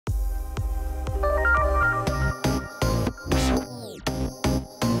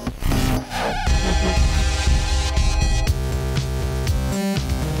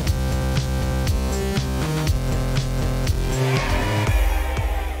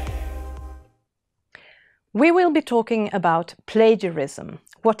We will be talking about plagiarism,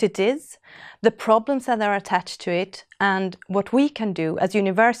 what it is, the problems that are attached to it, and what we can do as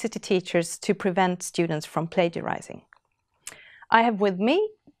university teachers to prevent students from plagiarizing. I have with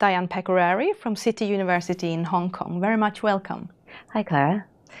me Diane Pecorari from City University in Hong Kong. Very much welcome. Hi, Klara.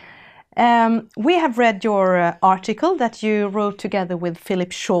 We have read your article that you wrote together with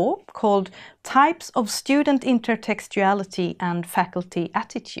Philip Shaw called Types of Student Intertextuality and Faculty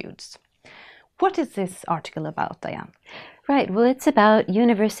Attitudes. What is this article about, Diane? Right, well, it's about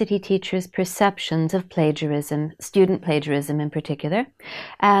university teachers' perceptions of plagiarism, student plagiarism in particular.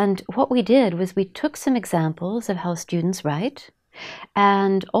 And what we did was we took some examples of how students write,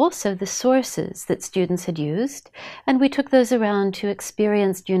 and also the sources that students had used, and we took those around to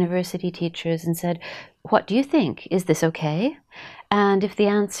experienced university teachers and said, what do you think? Is this okay? And if the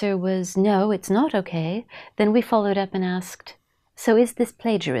answer was no, it's not okay, then we followed up and asked, so is this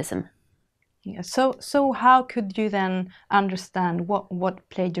plagiarism? Yeah, so how could you then understand what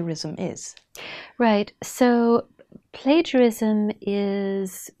plagiarism is? Right, so plagiarism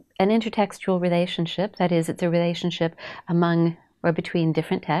is an intertextual relationship. That is, it's a relationship among or between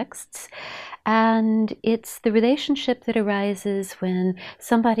different texts. And it's the relationship that arises when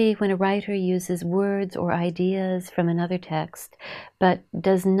a writer uses words or ideas from another text, but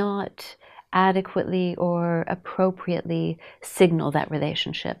does not adequately or appropriately signal that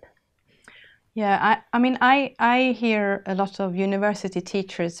relationship. Yeah, I hear a lot of university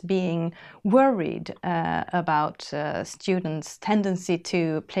teachers being worried about students' tendency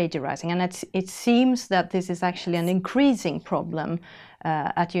to plagiarizing, and it seems that this is actually an increasing problem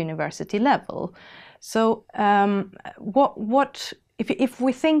at university level. So, if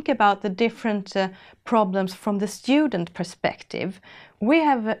we think about the different problems from the student perspective, we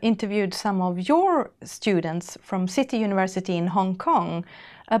have interviewed some of your students from City University in Hong Kong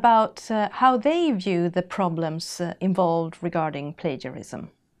about how they view the problems involved regarding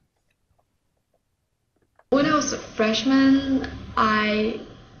plagiarism. When I was a freshman, I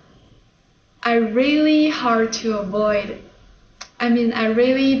really hard to avoid. I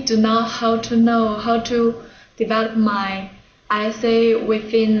really do not know how to develop my essay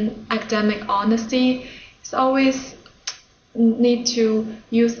within academic honesty. It's always need to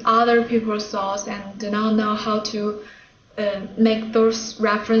use other people's thoughts and do not know how to make those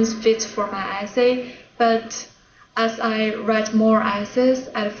reference fit for my essay. But as I write more essays,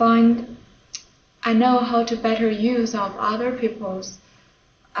 I find I know how to better use of other people's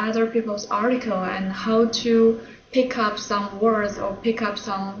article and how to pick up some words or pick up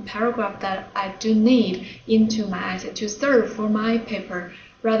some paragraph that I do need into my essay to serve for my paper,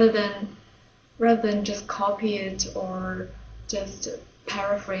 rather than just copy it or just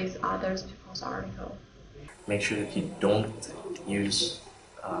paraphrase other people's article. Make sure that you don't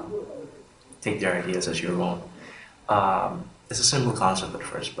take their ideas as your own. It's a simple concept at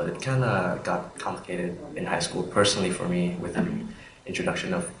first, but it kind of got complicated in high school, personally for me, with the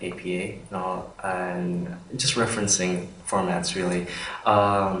introduction of APA and just referencing formats, really.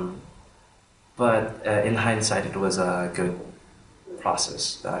 But in hindsight, it was a good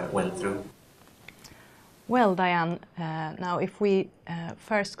process that I went through. Well, Diane, now if we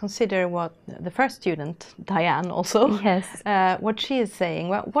first consider what the first student, Diane also, yes. What she is saying,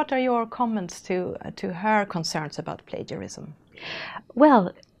 what are your comments to her concerns about plagiarism?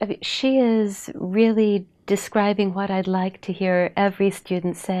 Well, she is really describing what I'd like to hear every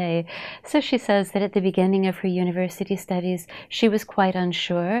student say. So she says that at the beginning of her university studies, she was quite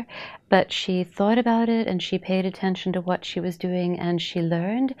unsure, but she thought about it and she paid attention to what she was doing and she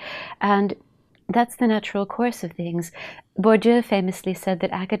learned. And that's the natural course of things. Bourdieu famously said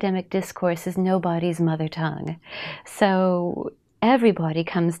that academic discourse is nobody's mother tongue. So everybody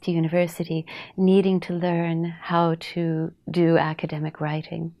comes to university needing to learn how to do academic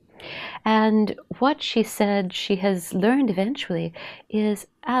writing. And what she said she has learned eventually is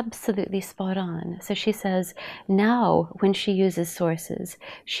absolutely spot on. So she says now when she uses sources,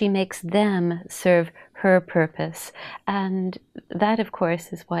 she makes them serve her purpose. And that, of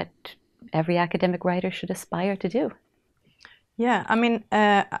course, is what every academic writer should aspire to do. Yeah,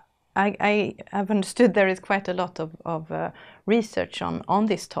 I have understood there is quite a lot of research on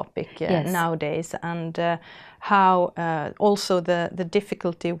this topic yes. nowadays, and how also the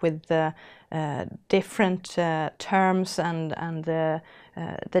difficulty with the different terms and the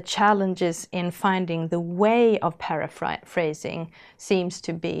challenges in finding the way of paraphrasing seems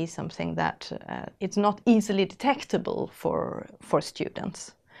to be something that it's not easily detectable for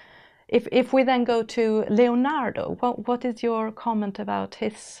students. If we then go to Leonardo, what is your comment about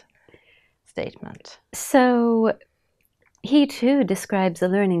his statement? So he too describes a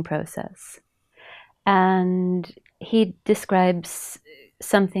learning process. And he describes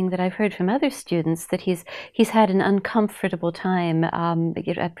something that I've heard from other students, that he's had an uncomfortable time,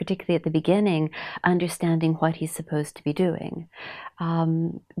 particularly at the beginning, understanding what he's supposed to be doing.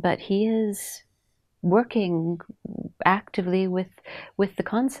 But he is working actively with the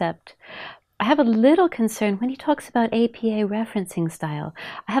concept. I have a little concern when he talks about APA referencing style.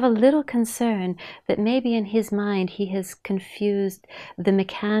 I have a little concern that maybe in his mind he has confused the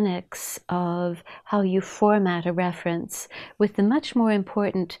mechanics of how you format a reference with the much more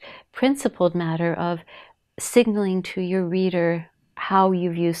important principled matter of signaling to your reader how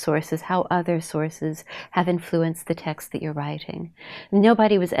you view sources, how other sources have influenced the text that you're writing.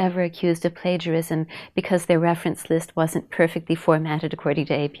 Nobody was ever accused of plagiarism because their reference list wasn't perfectly formatted according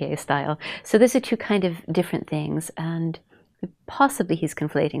to APA style. So those are two kind of different things, and possibly he's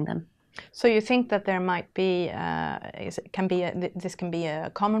conflating them. So you think that there might be, this can be a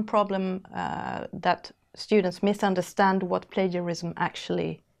common problem, that students misunderstand what plagiarism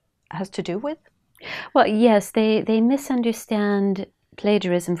actually has to do with? Well, yes, they misunderstand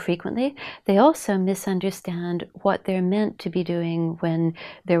plagiarism frequently. They also misunderstand what they're meant to be doing when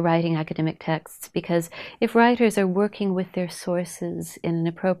they're writing academic texts, because if writers are working with their sources in an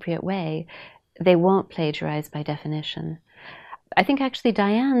appropriate way, they won't plagiarize by definition. I think actually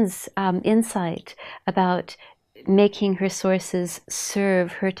Diane's insight about making her sources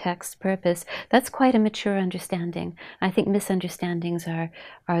serve her text's purpose, that's quite a mature understanding. I think misunderstandings are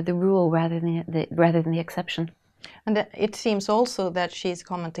the rule rather than the exception. And it seems also that she's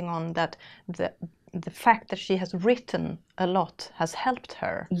commenting on that the fact that she has written a lot has helped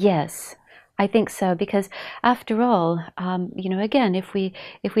her. Yes, I think so, because after all, again, if we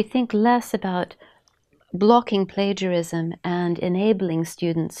think less about blocking plagiarism and enabling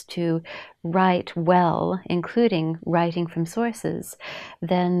students to write well, including writing from sources,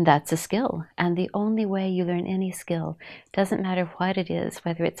 then that's a skill. And the only way you learn any skill, doesn't matter what it is,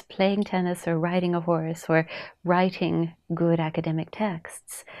 whether it's playing tennis or riding a horse or writing good academic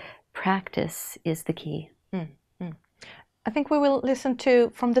texts, practice is the key. I think we will listen to,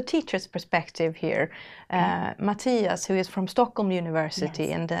 from the teacher's perspective here, Matthias, who is from Stockholm University,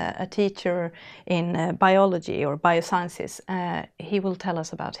 yes, and a teacher in biology or biosciences. He will tell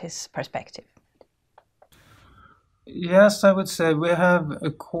us about his perspective. Yes, I would say we have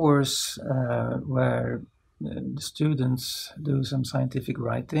a course where the students do some scientific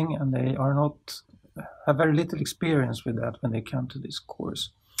writing, and they have very little experience with that when they come to this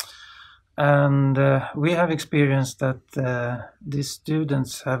course. And we have experienced that these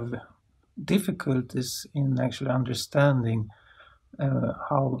students have difficulties in actually understanding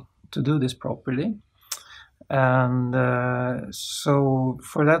how to do this properly. And so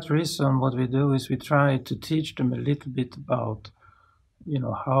for that reason, what we do is we try to teach them a little bit about,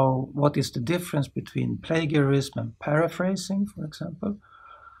 what is the difference between plagiarism and paraphrasing, for example,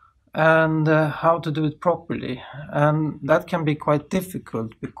 and how to do it properly. And that can be quite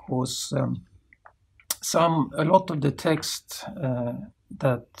difficult because a lot of the text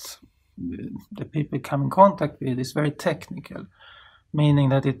that the people come in contact with is very technical, meaning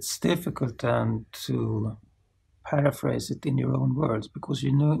that it's difficult then to paraphrase it in your own words because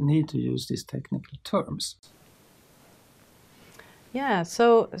you need to use these technical terms. Yeah,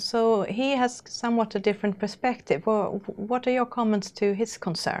 so he has somewhat a different perspective. Well, what are your comments to his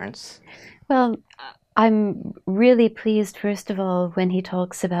concerns? Well, I'm really pleased, first of all, when he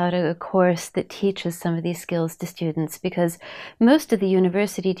talks about a course that teaches some of these skills to students, because most of the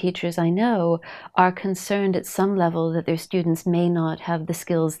university teachers I know are concerned at some level that their students may not have the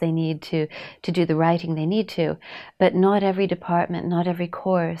skills they need to do the writing they need to. But not every department, not every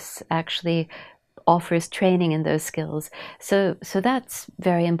course actually offers training in those skills. So that's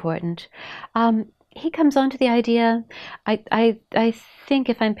very important. He comes on to the idea, I think,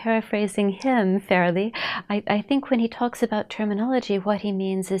 if I'm paraphrasing him fairly, I think when he talks about terminology, what he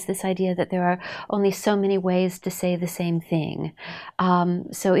means is this idea that there are only so many ways to say the same thing.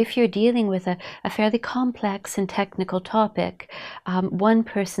 So if you're dealing with a fairly complex and technical topic, one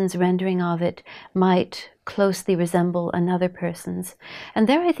person's rendering of it might closely resemble another person's. And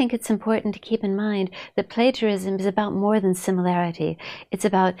there I think it's important to keep in mind that plagiarism is about more than similarity. It's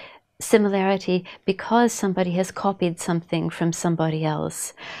about similarity because somebody has copied something from somebody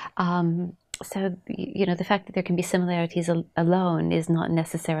else. So, the fact that there can be similarities alone is not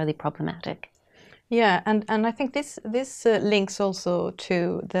necessarily problematic. Yeah, and I think this links also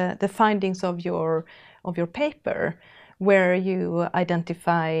to the findings of your paper, where you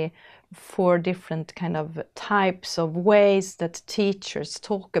identify 4 different kind of types of ways that teachers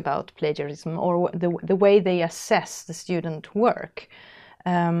talk about plagiarism, or the way they assess the student work.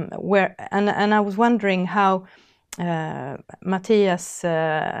 and I was wondering how Matthias'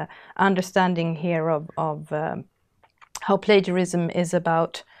 understanding here of how plagiarism is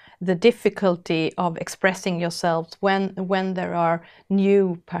about the difficulty of expressing yourselves when there are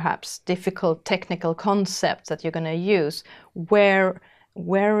new, perhaps difficult technical concepts that you're going to use. Where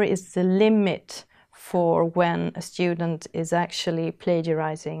is the limit for when a student is actually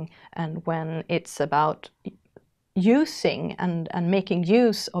plagiarizing and when it's about using and making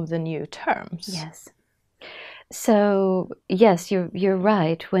use of the new terms? Yes. So yes, you're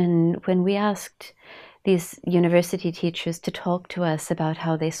right. When we asked these university teachers to talk to us about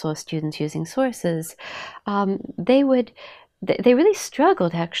how they saw students using sources, they really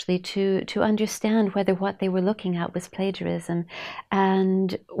struggled actually to understand whether what they were looking at was plagiarism.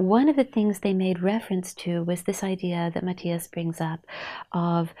 And one of the things they made reference to was this idea that Matthias brings up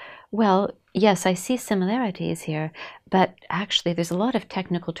of, well, yes, I see similarities here, but actually there's a lot of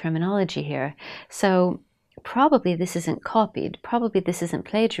technical terminology here. So probably this isn't copied, probably this isn't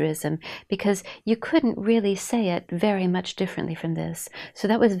plagiarism, because you couldn't really say it very much differently from this. So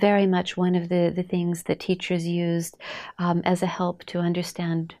that was very much one of the things that teachers used as a help to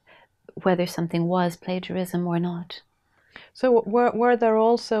understand whether something was plagiarism or not. So were there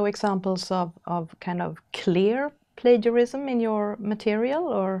also examples of kind of clear plagiarism in your material,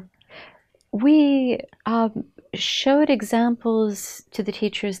 or? We showed examples to the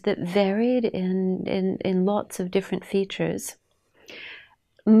teachers that varied in lots of different features.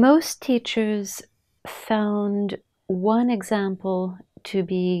 Most teachers found one example to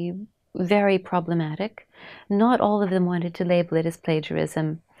be very problematic. Not all of them wanted to label it as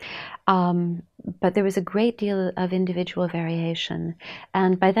plagiarism. But there was a great deal of individual variation.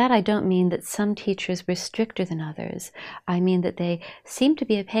 And by that I don't mean that some teachers were stricter than others. I mean that they seemed to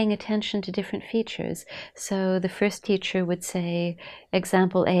be paying attention to different features. So the first teacher would say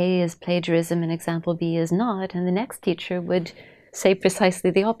example A is plagiarism and example B is not, and the next teacher would say precisely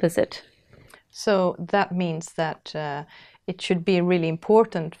the opposite. So that means that it should be really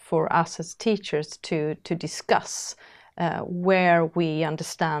important for us as teachers to discuss where we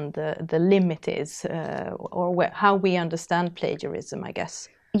understand the limit is, or how we understand plagiarism, I guess.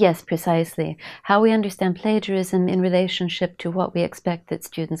 Yes, precisely. How we understand plagiarism in relationship to what we expect that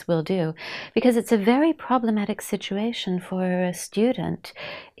students will do. Because it's a very problematic situation for a student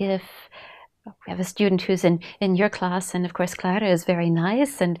if we have a student who's in your class, and of course Klara is very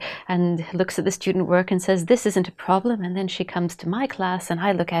nice and looks at the student work and says, this isn't a problem, and then she comes to my class and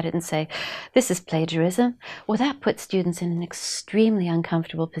I look at it and say, this is plagiarism. Well, that puts students in an extremely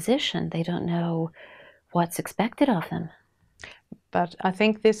uncomfortable position. They don't know what's expected of them. But I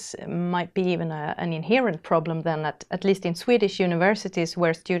think this might be even an inherent problem then, at least in Swedish universities,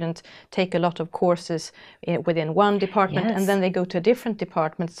 where students take a lot of courses within one department, yes, and then they go to a different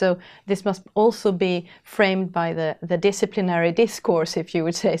department. So this must also be framed by the disciplinary discourse, if you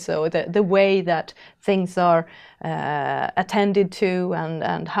would say so, the way that things are attended to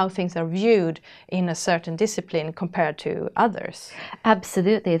and how things are viewed in a certain discipline compared to others.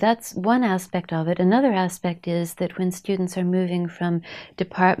 Absolutely. That's one aspect of it. Another aspect is that when students are moving from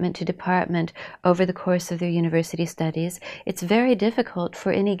department to department over the course of their university studies, it's very difficult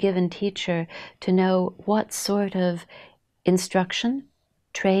for any given teacher to know what sort of instruction,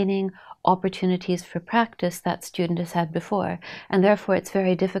 training, opportunities for practice that student has had before. And therefore it's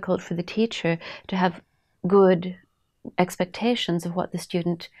very difficult for the teacher to have good expectations of what the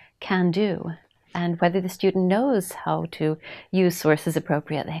student can do and whether the student knows how to use sources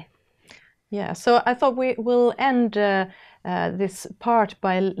appropriately. Yeah, so I thought we will end this part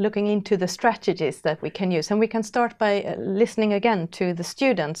by looking into the strategies that we can use, and we can start by listening again to the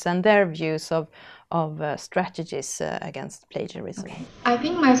students and their views of strategies against plagiarism. Okay. I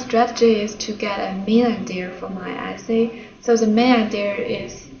think my strategy is to get a main idea for my essay. So the main idea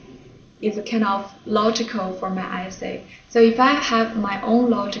is a kind of logical for my essay. So if I have my own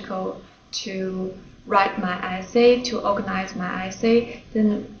logical to write my essay, to organize my essay,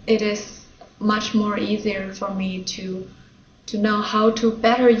 then it is much more easier for me to know how to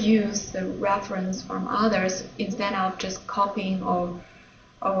better use the reference from others instead of just copying or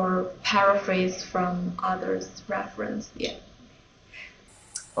paraphrase from others' reference. Yeah.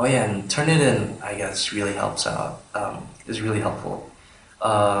 Oh yeah, and Turnitin, I guess, really helps out. Is really helpful.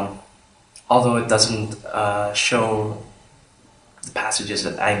 Although it doesn't show the passages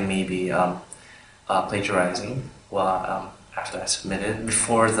that I may be plagiarizing after I submit it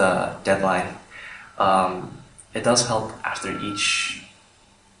before the deadline. It does help after each.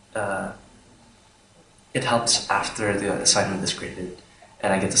 It helps after the assignment is graded,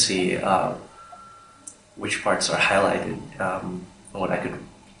 and I get to see which parts are highlighted and what I could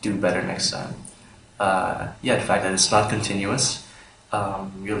do better next time. Yeah, the fact that it's not continuous,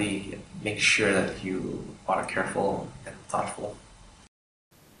 really make sure that you are careful and thoughtful.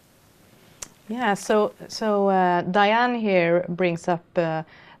 Yeah, so Diane here brings up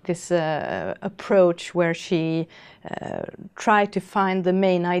this approach where she tried to find the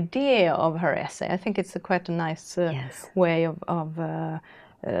main idea of her essay. I think it's quite a nice Yes. way of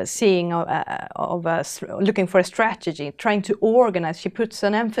seeing, looking for a strategy, trying to organize. She puts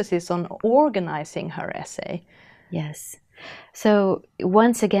an emphasis on organizing her essay. Yes. So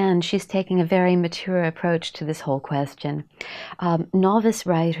once again, she's taking a very mature approach to this whole question. Novice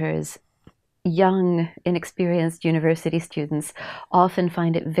writers, young, inexperienced university students often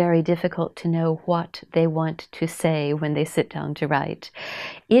find it very difficult to know what they want to say when they sit down to write.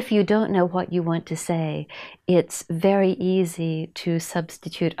 If you don't know what you want to say, it's very easy to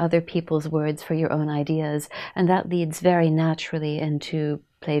substitute other people's words for your own ideas, and that leads very naturally into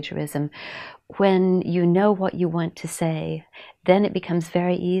plagiarism. When you know what you want to say, then it becomes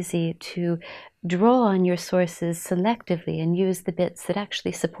very easy to draw on your sources selectively and use the bits that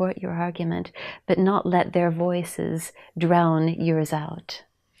actually support your argument, but not let their voices drown yours out.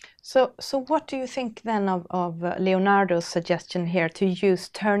 So what do you think then of Leonardo's suggestion here to use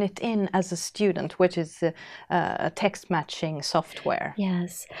Turnitin as a student, which is a text matching software?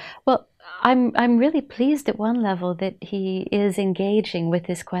 Yes. Well, I'm really pleased at one level that he is engaging with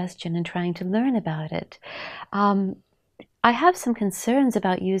this question and trying to learn about it. I have some concerns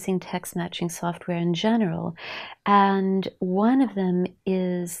about using text matching software in general, and one of them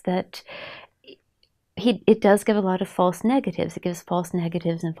is that it does give a lot of false negatives. It gives false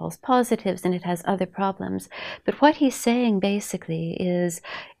negatives and false positives, and it has other problems. But what he's saying basically is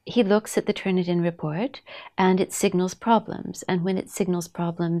he looks at the Turnitin report and it signals problems. And when it signals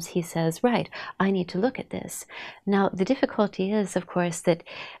problems, he says, right, I need to look at this. Now, the difficulty is, of course, that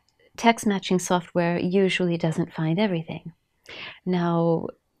text matching software usually doesn't find everything. Now,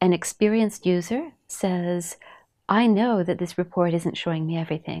 an experienced user says, I know that this report isn't showing me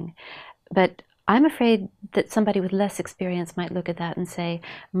everything, but I'm afraid that somebody with less experience might look at that and say,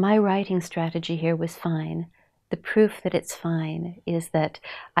 my writing strategy here was fine. The proof that it's fine is that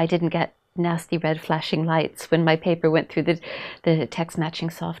I didn't get nasty red flashing lights when my paper went through the text matching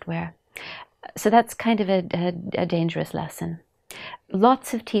software. So that's kind of a dangerous lesson.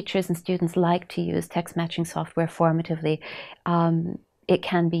 Lots of teachers and students like to use text matching software formatively. It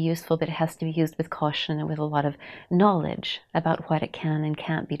can be useful, but it has to be used with caution and with a lot of knowledge about what it can and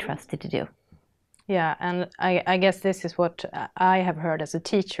can't be trusted to do. Yeah, and I guess this is what I have heard as a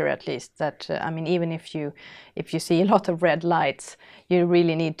teacher, at least, that I mean, even if you see a lot of red lights, you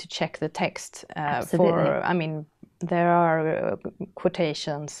really need to check the text for, I mean, there are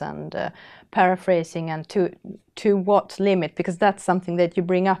quotations and paraphrasing, and to what limit, because that's something that you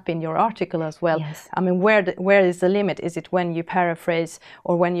bring up in your article as well. Yes. I mean, where is the limit? Is it when you paraphrase,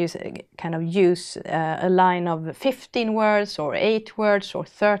 or when you kind of use a line of 15 words or 8 words or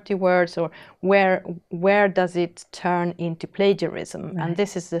 30 words, or where does it turn into plagiarism? Right. And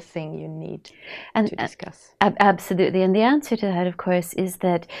this is the thing you need to discuss. Absolutely. And the answer to that, of course, is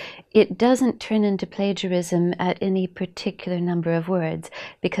that it doesn't turn into plagiarism at any particular number of words,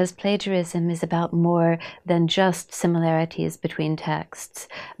 because plagiarism is about more than just similarities between texts.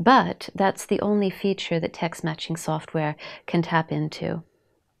 But that's the only feature that text matching software can tap into.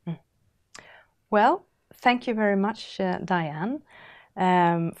 Well, thank you very much, Diane,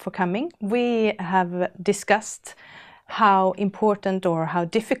 for coming. We have discussed how important or how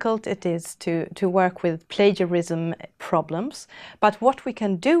difficult it is to work with plagiarism problems. But what we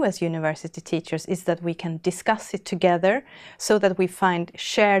can do as university teachers is that we can discuss it together, so that we find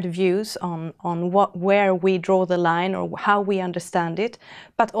shared views on where we draw the line or how we understand it,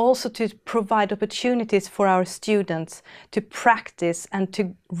 but also to provide opportunities for our students to practice and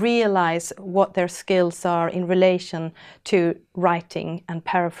to realize what their skills are in relation to writing and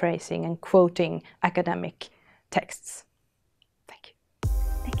paraphrasing and quoting academic texts.